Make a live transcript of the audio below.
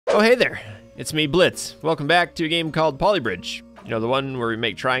Oh, hey there. It's me, Blitz. Welcome back to a game called Polybridge. You know, the one where we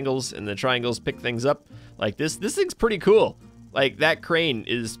make triangles and the triangles pick things up like this. This thing's pretty cool. Like, that crane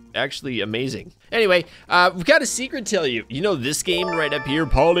is actually amazing. Anyway, we've got a secret to tell you. You know this game right up here,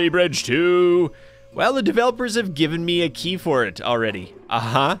 Polybridge 2? Well, the developers have given me a key for it already.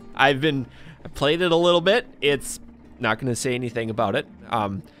 I played it a little bit. It's not gonna say anything about it.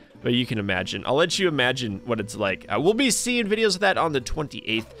 But you can imagine. I'll let you imagine what it's like. We'll be seeing videos of that on the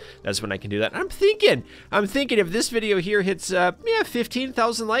 28th. That's when I can do that. I'm thinking if this video here hits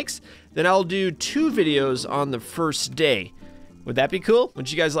 15,000 likes, then I'll do 2 videos on the first day. Would that be cool?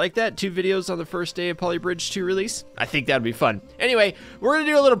 Would you guys like that? 2 videos on the first day of Polybridge 2 release? I think that'd be fun. Anyway, we're gonna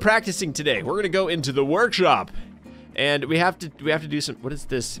do a little practicing today. We're gonna go into the workshop. And we have to do some, what is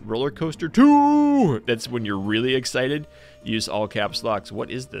this? Roller Coaster 2! That's when you're really excited. Use all caps locks.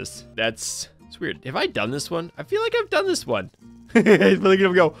 What is this? It's weird. Have I done this one? I feel like I've done this one. I feel like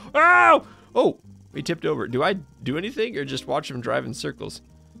I'm go, oh! Oh, we tipped over. Do I do anything or just watch him drive in circles?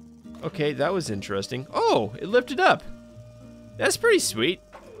 Okay, that was interesting. Oh, it lifted up. That's pretty sweet.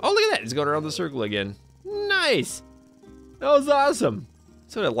 Oh, look at that. It's going around the circle again. Nice. That was awesome.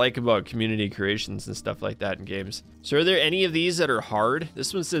 That's what I like about community creations and stuff like that in games. So are there any of these that are hard?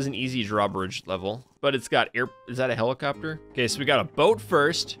 This one says an easy drawbridge level, but it's got air, is that a helicopter? Okay, so we got a boat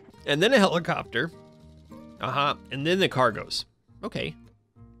first, and then a helicopter. And then the cargos. Okay.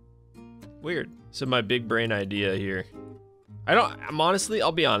 Weird. So my big brain idea here.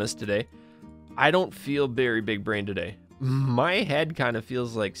 I'll be honest today. I don't feel very big brain today. My head kind of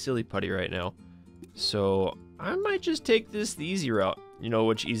feels like silly putty right now. So I might just take this the easy route. You know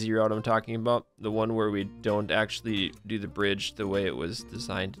which easy route I'm talking about? The one where we don't actually do the bridge the way it was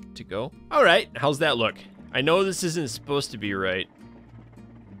designed to go. All right, how's that look? I know this isn't supposed to be right.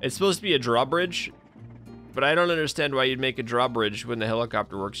 It's supposed to be a drawbridge, but I don't understand why you'd make a drawbridge when the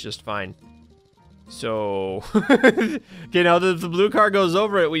helicopter works just fine. So, okay, now that the blue car goes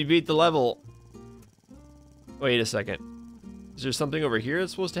over it, we beat the level. Wait a second. Is there something over here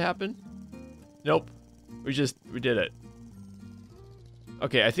that's supposed to happen? Nope, we did it.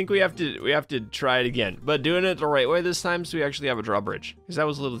 Okay, I think we have to try it again, but doing it the right way this time so we actually have a drawbridge, because that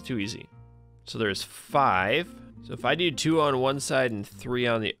was a little too easy. So there's 5. So if I do 2 on one side and 3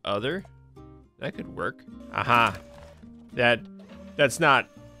 on the other, that could work. That's not,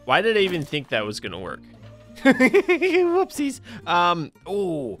 why did I even think that was gonna work? Whoopsies.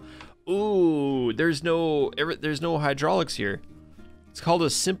 There's no hydraulics here. It's called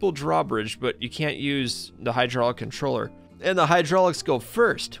a simple drawbridge, but you can't use the hydraulic controller. And the hydraulics go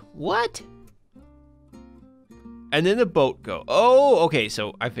first. What? And then the boat go. Oh, okay,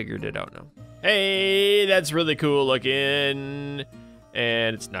 so I figured it out now. Hey, that's really cool looking.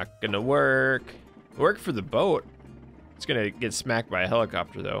 And it's not gonna work. Work for the boat. It's gonna get smacked by a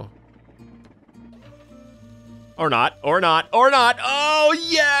helicopter though. Or not, or not, or not. Oh,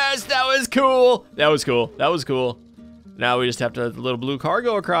 yes, that was cool. That was cool, that was cool. Now we just have to let the little blue car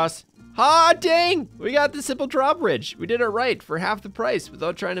go across. Dang! We got the simple drawbridge. We did it right for half the price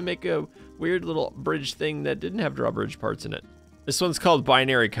without trying to make a weird little bridge thing that didn't have drawbridge parts in it. This one's called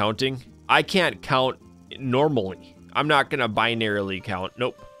binary counting. I can't count normally. I'm not gonna binarily count.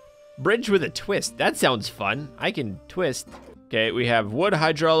 Nope. Bridge with a twist. That sounds fun. I can twist. Okay, we have wood,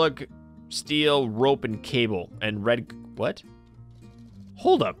 hydraulic, steel, rope, and cable. And red, what?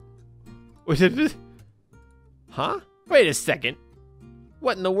 Hold up. Huh? Wait a second.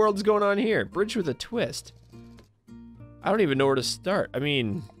 What in the world's going on here? Bridge with a twist. I don't even know where to start. I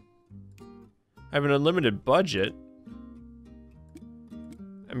mean, I have an unlimited budget.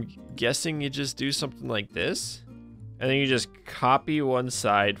 I'm guessing you just do something like this. And then you just copy one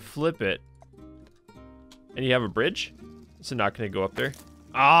side, flip it. And you have a bridge? Is it not gonna go up there?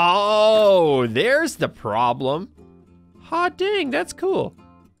 Oh, there's the problem. Dang, that's cool.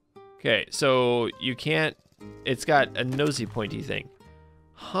 Okay, so you can't, it's got a nosy pointy thing.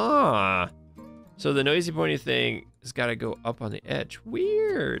 So the noisy pointy thing has got to go up on the edge.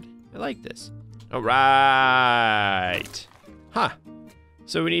 Weird. I like this. All right.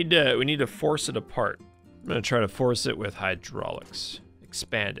 So we need to force it apart. I'm gonna try to force it with hydraulics.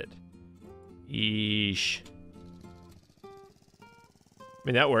 Expand it. Yeesh. I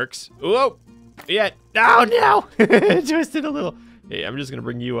mean, that works. Whoa. Yeah. Oh no. Twisted a little. Hey, I'm just gonna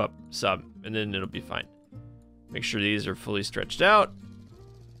bring you up some, and then it'll be fine. Make sure these are fully stretched out.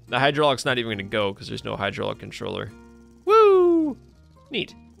 The hydraulic's not even gonna go because there's no hydraulic controller. Woo!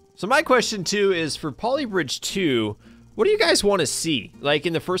 Neat. So my question too is for Polybridge 2, what do you guys want to see? Like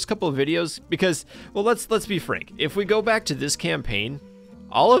in the first couple of videos? Because, well, let's be frank. If we go back to this campaign,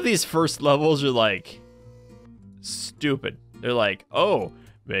 all of these first levels are like stupid. They're like, oh,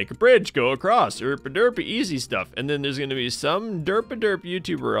 Make a bridge, go across, derpa easy stuff. And then there's gonna be some derpa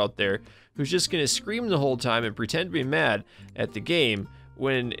YouTuber out there who's just gonna scream the whole time and pretend to be mad at the game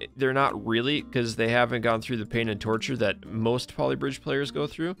when they're not really, because they haven't gone through the pain and torture that most Polybridge players go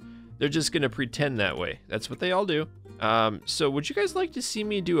through. They're just gonna pretend that way. That's what they all do. So would you guys like to see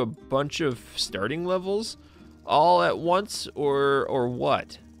me do a bunch of starting levels all at once, or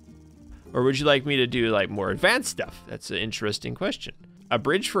what? Or would you like me to do like more advanced stuff? That's an interesting question. A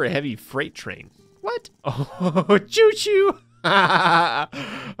bridge for a heavy freight train. What? Oh, choo-choo. I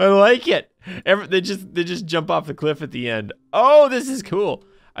like it. They just jump off the cliff at the end. Oh, this is cool.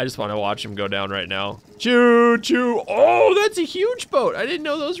 I just want to watch them go down right now. Choo-choo. Oh, that's a huge boat. I didn't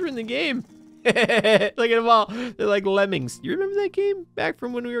know those were in the game. Look at them all. They're like lemmings. You remember that game back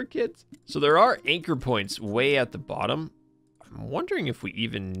from when we were kids? So there are anchor points way at the bottom. I'm wondering if we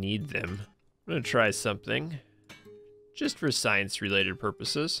even need them. I'm gonna try something. Just for science-related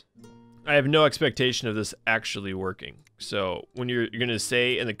purposes. I have no expectation of this actually working. So when you're gonna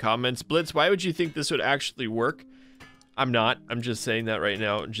say in the comments, Blitz, why would you think this would actually work? I'm not. I'm just saying that right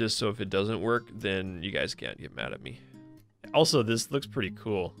now, just so if it doesn't work, then you guys can't get mad at me. Also, this looks pretty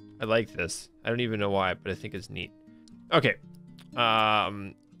cool. I like this. I don't even know why, but I think it's neat. Okay.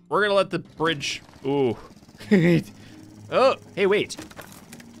 We're gonna let the bridge. Ooh. Oh, hey, wait.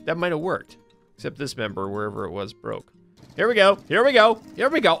 That might have worked. Except this member, wherever it was, broke. Here we go. Here we go. Here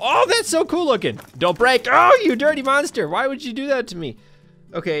we go. Oh, that's so cool looking. Don't break. Oh, you dirty monster. Why would you do that to me?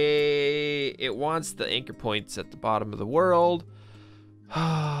 Okay, it wants the anchor points at the bottom of the world.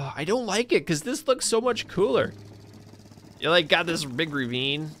 I don't like it because this looks so much cooler. You like got this big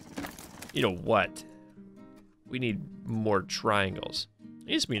ravine. You know what? We need more triangles. It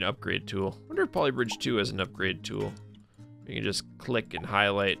needs to be an upgrade tool. I wonder if Polybridge 2 has an upgrade tool. You can just click and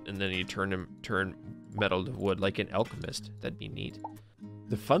highlight, and then you turn metal to wood like an alchemist. That'd be neat.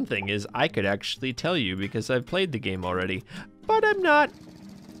 The fun thing is I could actually tell you because I've played the game already, but I'm not.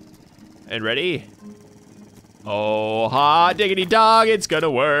 And ready? Oh, hot diggity dog, it's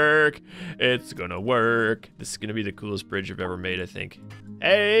gonna work. It's gonna work. This is gonna be the coolest bridge I've ever made, I think.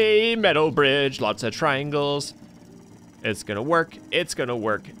 Hey, metal bridge, lots of triangles. It's gonna work, it's gonna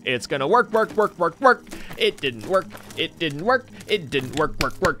work, it's gonna work, work, work, work, work. It didn't work, it didn't work, it didn't work,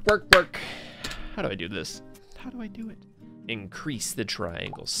 work, work, work, work. How do I do this? How do I do it? Increase the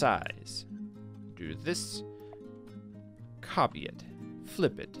triangle size. Do this. Copy it.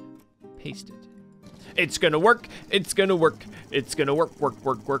 Flip it. Paste it. It's gonna work, it's gonna work, it's gonna work, work,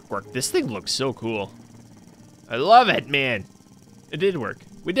 work, work, work. This thing looks so cool. I love it, man. It did work.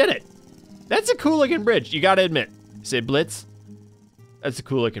 We did it. That's a cool looking bridge, you gotta admit. Say Blitz, that's a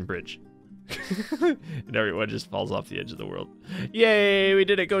cool looking bridge. And everyone just falls off the edge of the world. Yay, we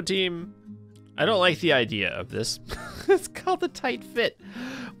did it, go team. I don't like the idea of this. It's called the tight fit.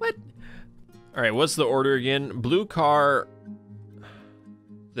 What? All right, what's the order again? Blue car,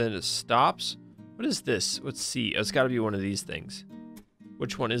 then it stops. What is this? Let's see. Oh, it's gotta be one of these things.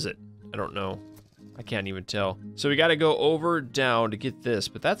 Which one is it? I don't know. I can't even tell. So we gotta go over, down to get this,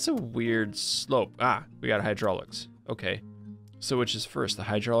 but that's a weird slope. Ah, we got hydraulics. Okay. So which is first? The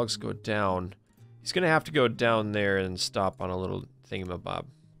hydraulics go down. He's gonna have to go down there and stop on a little thingamabob.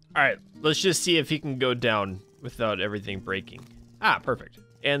 All right, let's just see if he can go down without everything breaking. Ah, perfect.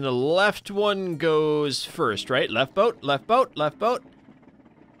 And the left one goes first, right? Left boat, left boat, left boat.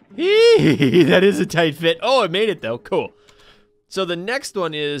 Eee, that is a tight fit. Oh, it made it though, cool. So the next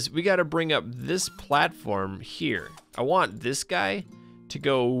one is we gotta bring up this platform here. I want this guy to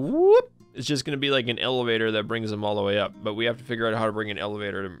go whoop. It's just gonna be like an elevator that brings him all the way up, but we have to figure out how to bring an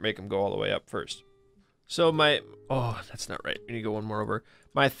elevator to make him go all the way up first. So oh, that's not right. We need to go one more over.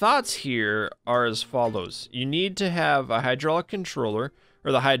 My thoughts here are as follows. You need to have a hydraulic controller,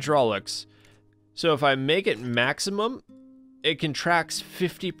 or the hydraulics. So if I make it maximum, it contracts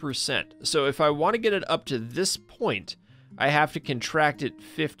 50%. So if I want to get it up to this point, I have to contract it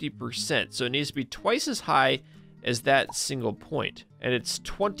 50%. So it needs to be twice as high as that single point. And it's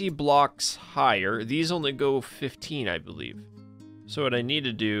 20 blocks higher. These only go 15, I believe. So what I need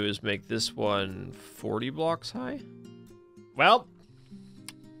to do is make this one 40 blocks high. Well,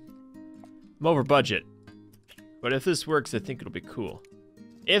 I'm over budget. But if this works, I think it'll be cool.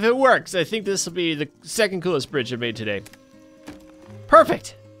 If it works, I think this will be the second coolest bridge I made today.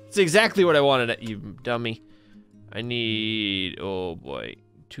 Perfect! It's exactly what I wanted, you dummy. I need, oh boy,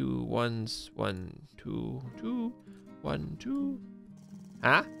 2 1s, 1 2 2 1 2.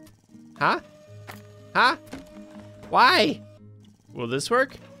 Huh? Huh? Huh? Why? Will this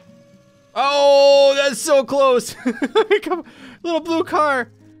work? Oh, that's so close! Come, little blue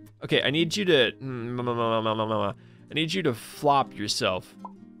car. Okay, I need you to, I need you to flop yourself.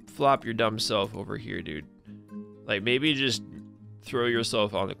 flop your dumb self over here, dude. Like, maybe just throw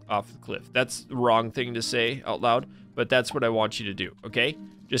yourself off the cliff. That's the wrong thing to say out loud, but that's what I want you to do, okay?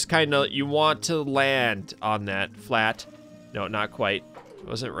 Just kind of, you want to land on that flat. No, not quite.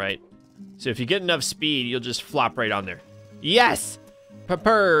 Wasn't right. So if you get enough speed, you'll just flop right on there. Yes!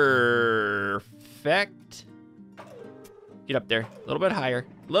 Perfect. Get up there. A little bit higher.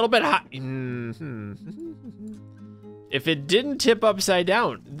 A little bit high. If it didn't tip upside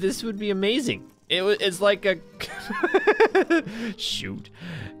down, this would be amazing. It's like a... Shoot.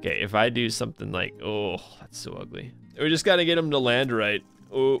 Okay, if I do something like... Oh, that's so ugly. We just got to get him to land right.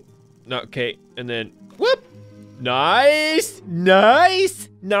 Oh, no, okay. And then, whoop. Nice, nice,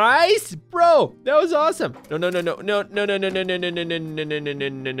 nice, bro. That was awesome. No.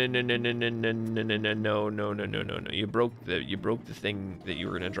 You broke the thing that you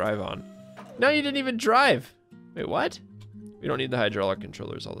were gonna drive on. No, you didn't even drive. Wait, what? We don't need the hydraulic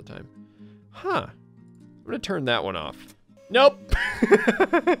controllers all the time. Huh. I'm gonna turn that one off. Nope.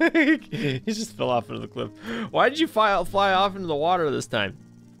 He just fell off into the cliff. Why did you fly off into the water this time?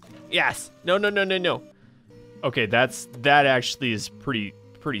 Yes. No. Okay, that actually is pretty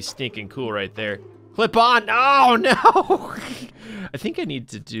stinking cool right there. Clip on. Oh no! I think I need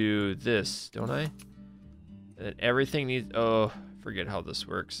to do this, don't I? And everything needs. Oh, forget how this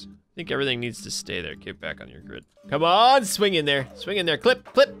works. I think everything needs to stay there. Get back on your grid. Come on, swing in there. Swing in there. Clip.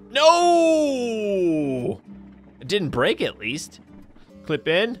 No! It didn't break at least. Clip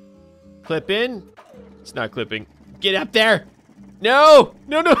in. Clip in. It's not clipping. Get up there. No!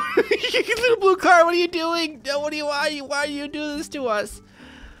 Little blue car, what are you doing? No, why do you do this to us?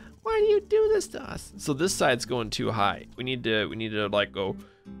 Why do you do this to us? So this side's going too high. We need to like go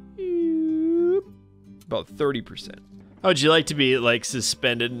about 30%. How would you like to be like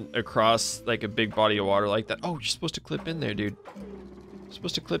suspended across like a big body of water like that? Oh, you're supposed to clip in there, dude. You're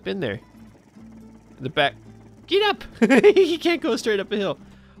supposed to clip in there. In the back. Get up! You can't go straight up a hill.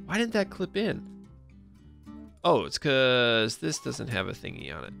 Why didn't that clip in? Oh, it's because this doesn't have a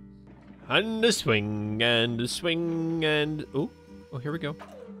thingy on it. And a swing, and a swing, and... Oh, here we go.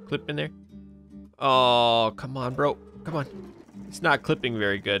 Clip in there. Oh, come on, bro. Come on. It's not clipping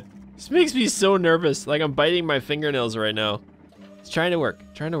very good. This makes me so nervous. Like I'm biting my fingernails right now. It's trying to work.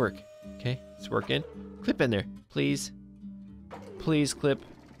 Okay, it's working. Clip in there, please. Please clip.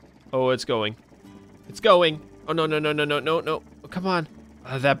 Oh, it's going. It's going. Oh, no. Oh, come on.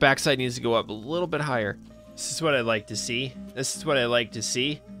 That backside needs to go up a little bit higher. This is what I like to see.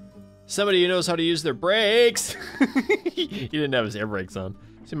 Somebody who knows how to use their brakes. He didn't have his air brakes on.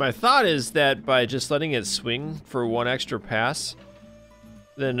 See, my thought is that by just letting it swing for one extra pass,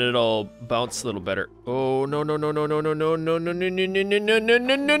 then it'll bounce a little better. Oh, no.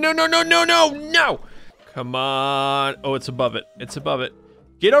 Come on. Oh, it's above it.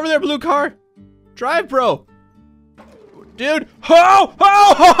 Get over there, blue car. Drive, bro. Dude.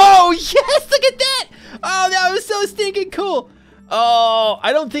 Oh, yes, look at that. Oh, that was so stinking cool. Oh,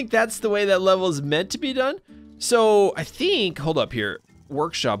 I don't think that's the way that level is meant to be done. So I think, hold up here,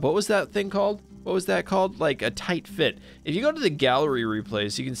 workshop. What was that thing called? What was that called? Like a tight fit. If you go to the gallery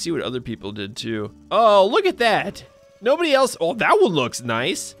replays, you can see what other people did too. Oh, look at that. Nobody else. Oh, that one looks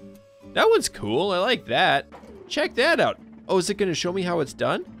nice. That one's cool. I like that. Check that out. Oh, is it going to show me how it's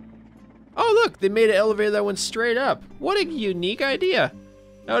done? Oh, look, they made an elevator that went straight up. What a unique idea.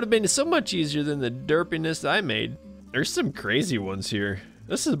 That would have been so much easier than the derpiness I made. There's some crazy ones here.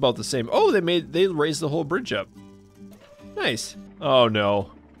 This is about the same. Oh, they raised the whole bridge up. Nice. Oh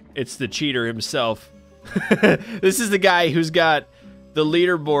no, it's the cheater himself. This is the guy who's got the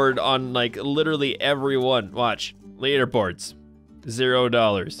leaderboard on like literally every one. Watch, leaderboards, $0,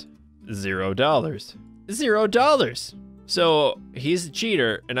 $0, $0. So he's a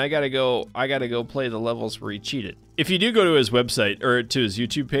cheater, and I gotta go play the levels where he cheated. If you do go to his website, or to his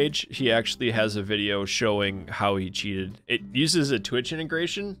YouTube page, he actually has a video showing how he cheated. It uses a Twitch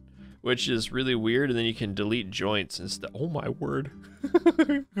integration, which is really weird, and then you can delete joints and stuff. Oh my word.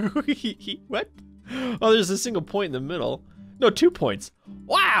 What? Oh, there's a single point in the middle. No, 2 points.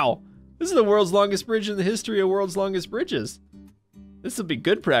 Wow! This is the world's longest bridge in the history of world's longest bridges. This will be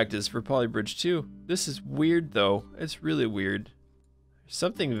good practice for Polybridge 2. This is weird though. It's really weird. There's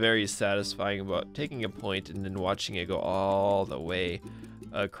something very satisfying about taking a point and then watching it go all the way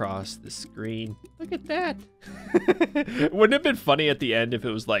across the screen. Look at that. Wouldn't it have been funny at the end if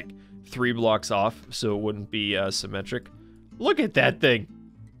it was like 3 blocks off so it wouldn't be symmetric? Look at that thing.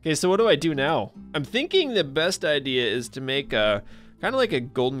 Okay, so what do I do now? I'm thinking the best idea is to make a kind of like a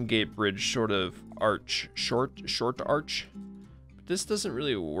Golden Gate Bridge sort of arch, short arch. This doesn't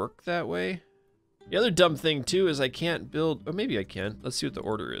really work that way. The other dumb thing too is I can't build, or maybe I can. Let's see what the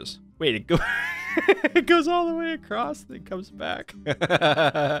order is. Wait, it goes all the way across, then comes back.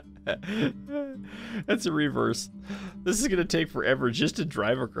 That's a reverse. This is gonna take forever just to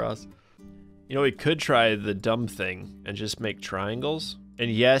drive across. You know, we could try the dumb thing and just make triangles. And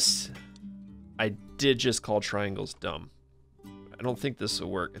yes, I did just call triangles dumb. I don't think this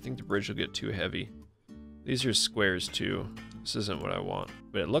will work. I think the bridge will get too heavy. These are squares too. This isn't what I want,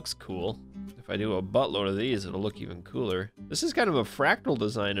 but it looks cool. If I do a buttload of these, it'll look even cooler. This is kind of a fractal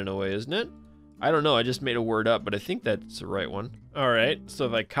design in a way, isn't it? I don't know, I just made a word up, but I think that's the right one. All right, so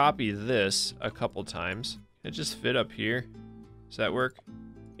if I copy this a couple times, can it just fit up here? Does that work?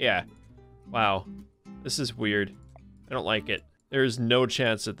 Yeah. Wow, this is weird. I don't like it. There's no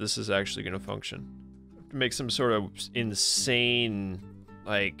chance that this is actually gonna function. I have to make some sort of insane,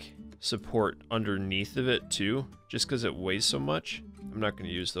 like, support underneath of it too, just because it weighs so much. I'm not going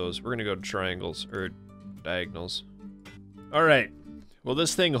to use those. We're going to go to triangles or diagonals. All right. Will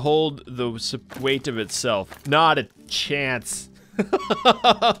this thing hold the weight of itself? Not a chance.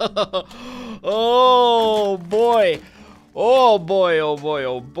 Oh boy. Oh boy, oh boy,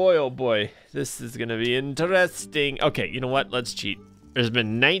 oh boy, oh boy. This is going to be interesting. Okay, you know what? Let's cheat. There's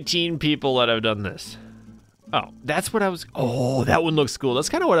been 19 people that have done this. Oh, that's what I was... Oh, that one looks cool. That's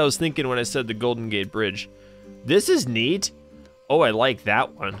kind of what I was thinking when I said the Golden Gate Bridge. This is neat. Oh, I like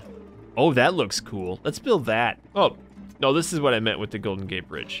that one. Oh, that looks cool. Let's build that. Oh, no, this is what I meant with the Golden Gate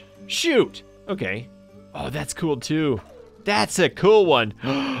Bridge. Shoot. Okay. Oh, that's cool too. That's a cool one.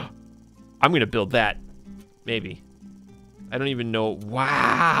 I'm gonna build that. Maybe. I don't even know.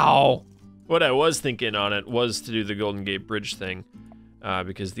 Wow. What I was thinking on it was to do the Golden Gate Bridge thing,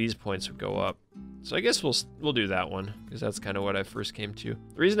 because these points would go up. So I guess we'll do that one, because that's kind of what I first came to.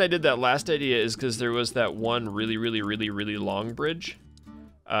 The reason I did that last idea is because there was that one really long bridge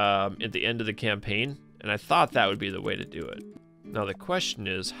at the end of the campaign, and I thought that would be the way to do it. Now the question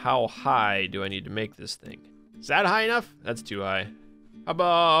is, how high do I need to make this thing? Is that high enough? That's too high. How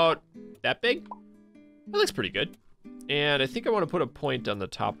about that big? That looks pretty good. And I think I want to put a point on the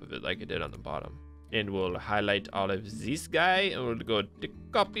top of it like I did on the bottom. And we'll highlight all of this guy, and we'll go to the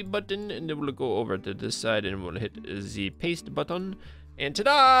copy button, and then we'll go over to this side, and we'll hit the paste button. And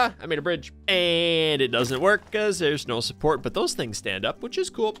ta-da! I made a bridge. And it doesn't work because there's no support, but those things stand up, which is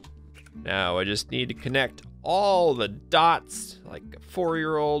cool. Now I just need to connect all the dots, like a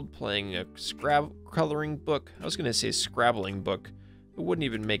 4-year-old playing a coloring book. I was gonna say scrabbling book. It wouldn't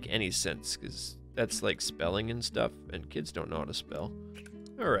even make any sense, because that's like spelling and stuff, and kids don't know how to spell.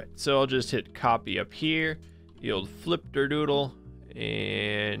 All right, so I'll just hit copy up here, the old flip-der-doodle,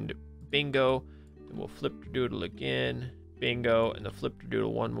 and bingo. And we'll flip-der-doodle again, bingo, and the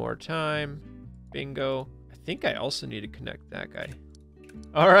flip-der-doodle one more time, bingo. I think I also need to connect that guy.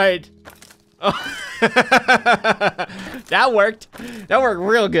 All right. Oh. That worked. That worked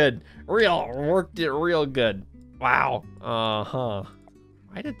real good. Worked it real good. Wow. Uh-huh.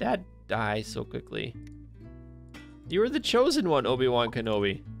 Why did that die so quickly? You were the chosen one, Obi-Wan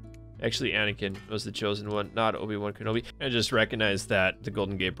Kenobi. Actually, Anakin was the chosen one, not Obi-Wan Kenobi. I just recognized that the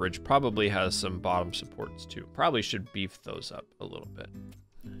Golden Gate Bridge probably has some bottom supports too. Probably should beef those up a little bit.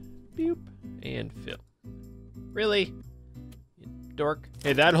 Boop, and fill. Really? You dork.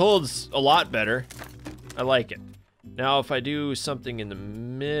 Hey, that holds a lot better. I like it. Now, if I do something in the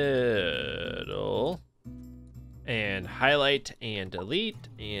middle, and highlight, and delete,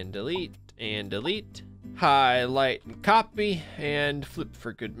 and delete, and delete, highlight and copy, and flip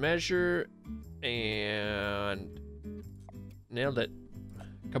for good measure, and nailed it.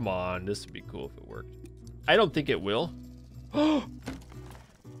 Come on, this would be cool if it worked. I don't think it will. Oh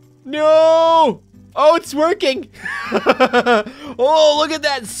no! Oh, it's working! Oh, look at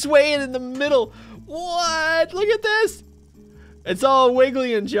that swaying in the middle. What? Look at this. It's all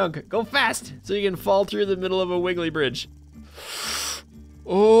wiggly and junk. Go fast so you can fall through the middle of a wiggly bridge.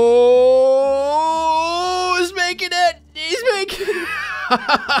 Oh, he's making it. He's making it.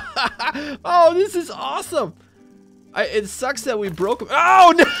 Oh, this is awesome. It sucks that we broke him.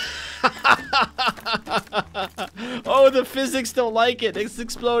 Oh, no. Oh, the physics don't like it. It's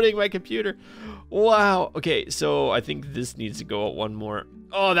exploding my computer. Wow. Okay, so I think this needs to go out one more.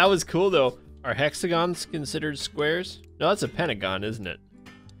 Oh, that was cool, though. Are hexagons considered squares? No, that's a pentagon, isn't it?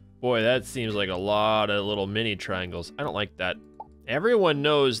 Boy, that seems like a lot of little mini triangles. I don't like that. Everyone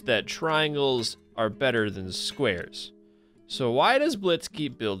knows that triangles are better than squares. So why does Blitz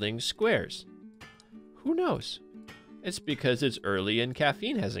keep building squares? Who knows? It's because it's early and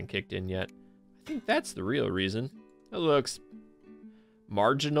caffeine hasn't kicked in yet. I think that's the real reason. It looks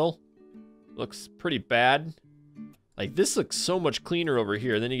marginal. Looks pretty bad. Like, this looks so much cleaner over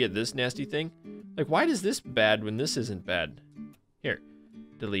here. Then you get this nasty thing. Look Like, why does this bad when this isn't bad? Here,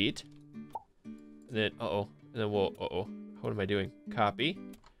 delete. And then, and then we'll, what am I doing? Copy.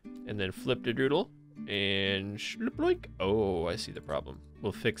 And then flip the doodle. And shloop. Oh, I see the problem.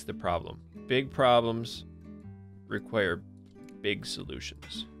 We'll fix the problem. Big problems require big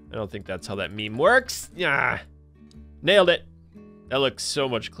solutions. I don't think that's how that meme works. Yeah, nailed it. That looks so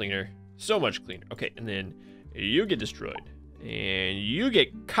much cleaner. So much cleaner. Okay, and then you get destroyed. And you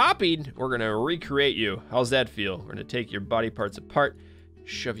get copied. We're gonna recreate you. How's that feel? We're gonna take your body parts apart,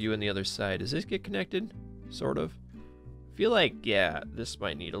 shove you in the other side. Does this get connected? Sort of. I feel like, yeah, this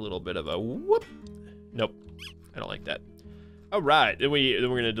might need a little bit of a whoop. Nope, I don't like that. All right, then we're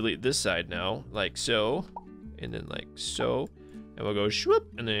gonna delete this side now, like so, and then like so, and we'll go swoop,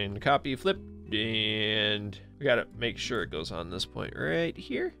 and then copy, flip, and we gotta make sure it goes on this point right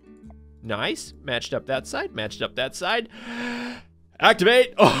here. Nice, matched up that side, matched up that side.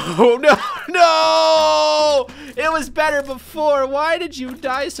 Activate. Oh no, no! It was better before. Why did you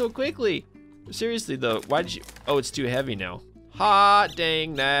die so quickly? Seriously though, why did you? Oh, it's too heavy now. Ha,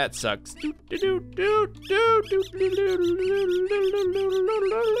 dang, that sucks.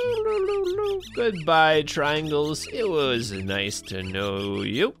 Goodbye, triangles. It was nice to know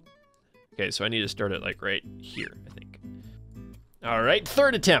you. Okay, so I need to start it like right here, I think. All right,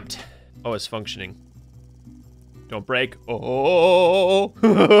 third attempt. Oh, it's functioning. Don't break. Oh,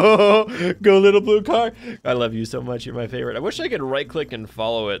 go little blue car. I love you so much. You're my favorite. I wish I could right click and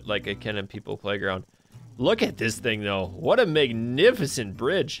follow it like I can in People Playground. Look at this thing though. What a magnificent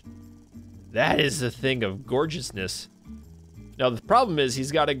bridge. That is a thing of gorgeousness. Now the problem is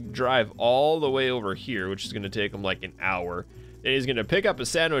he's got to drive all the way over here, which is going to take him like an hour. Then he's going to pick up a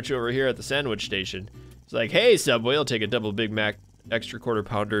sandwich over here at the sandwich station. It's like, hey Subway, I'll take a double Big Mac, extra quarter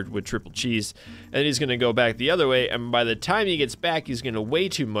pounder with triple cheese. And then he's going to go back the other way, and by the time he gets back, he's going to weigh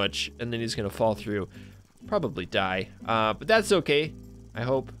too much, and then he's going to fall through. Probably die. But that's okay, I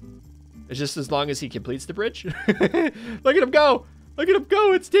hope. It's just as long as he completes the bridge. Look at him go. Look at him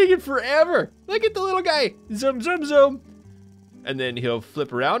go. It's taking forever. Look at the little guy. Zoom, zoom, zoom. And then he'll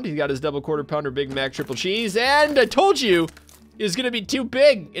flip around. He's got his double quarter pounder Big Mac triple cheese. And I told you it was going to be too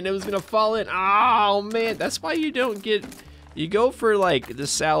big and it was going to fall in. Oh, man. That's why you don't get... You go for, like, the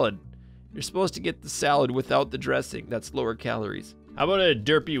salad. You're supposed to get the salad without the dressing. That's lower calories. How about a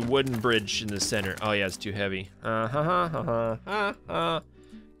derpy wooden bridge in the center? Oh, yeah, it's too heavy.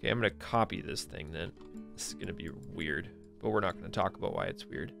 Okay, I'm gonna copy this thing then. This is gonna be weird, but we're not gonna talk about why it's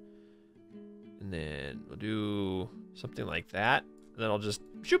weird. And then we'll do something like that. And then I'll just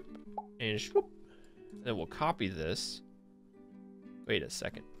shoop and swoop. And then we'll copy this. Wait a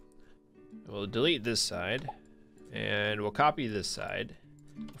second. We'll delete this side. And we'll copy this side.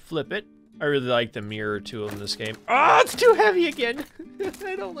 Flip it. I really like the mirror tool in this game. Oh, it's too heavy again.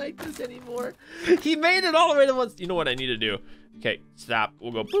 I don't like this anymore. He made it all the way to once. You know what I need to do? Okay, stop.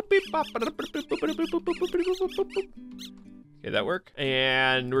 We'll go boop, beep, bop, boop, boop, boop, boop, boop, boop, boop, boop, boop. Okay, that work?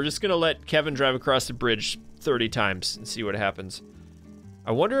 And we're just gonna let Kevin drive across the bridge 30 times and see what happens.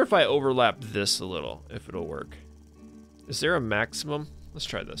 I wonder if I overlap this a little, if it'll work. Is there a maximum? Let's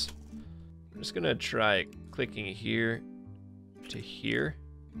try this. I'm just gonna try clicking here to here.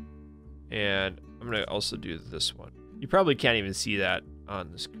 And I'm gonna also do this one. You probably can't even see that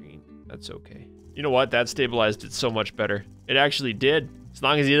on the screen. That's okay. You know what? That stabilized it so much better. It actually did. As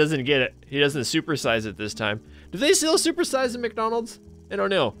long as he doesn't get it. He doesn't supersize it this time. Do they still supersize at McDonald's? I don't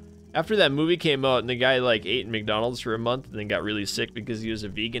know. After that movie came out and the guy like ate in McDonald's for a month and then got really sick because he was a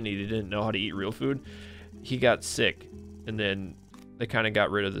vegan and he didn't know how to eat real food. He got sick. And then they kind of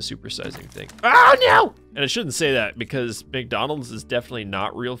got rid of the supersizing thing. Oh no! And I shouldn't say that because McDonald's is definitely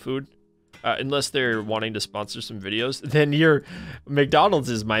not real food. Unless they're wanting to sponsor some videos, then McDonald's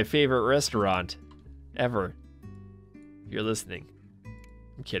is my favorite restaurant ever. If you're listening.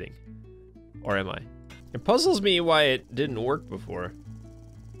 I'm kidding. Or am I? It puzzles me why it didn't work before.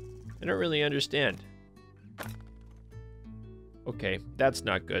 I don't really understand. Okay, that's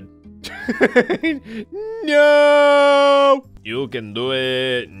not good. No! You can do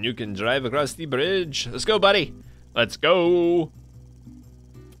it. You can drive across the bridge. Let's go, buddy. Let's go.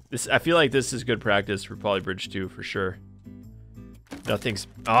 I feel like this is good practice for Polybridge 2 for sure. Nothing's...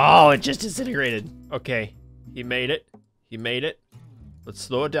 Oh, it just disintegrated. Okay, he made it. He made it. Let's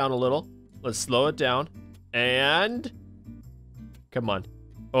slow it down a little. Let's slow it down. And... Come on.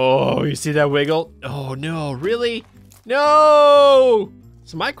 Oh, you see that wiggle? Oh, no, really? No!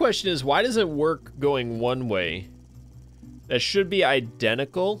 So my question is, why does it work going one way? That should be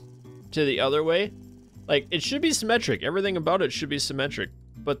identical to the other way. Like, it should be symmetric. Everything about it should be symmetric.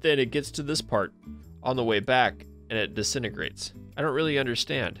 But then it gets to this part on the way back and it disintegrates. I don't really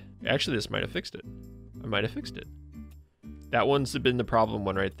understand. Actually, this might have fixed it. I might have fixed it. That one's been the problem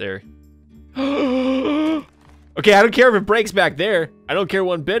one right there. Okay, I don't care if it breaks back there. I don't care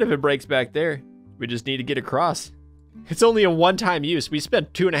one bit if it breaks back there. We just need to get across. It's only a one-time use. We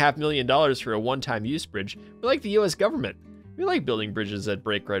spent $2.5 million for a one-time use bridge. We're like the US government. We like building bridges that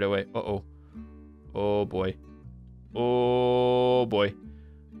break right away. Uh-oh. Oh, boy. Oh, boy.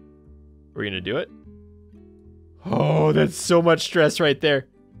 We're gonna do it? Oh, that's so much stress right there.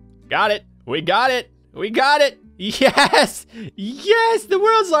 Got it. We got it. We got it. Yes. Yes, the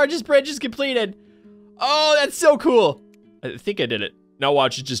world's largest bridge is completed. Oh, that's so cool. I think I did it. Now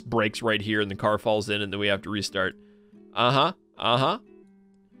watch, it just breaks right here and the car falls in and then we have to restart. Uh-huh. Uh-huh.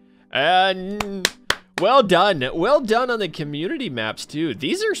 And well done. Well done on the community maps too.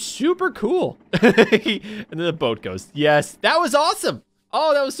 These are super cool. And then the boat goes. Yes, that was awesome.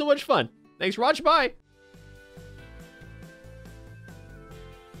 Oh, that was so much fun. Thanks for watching. Bye.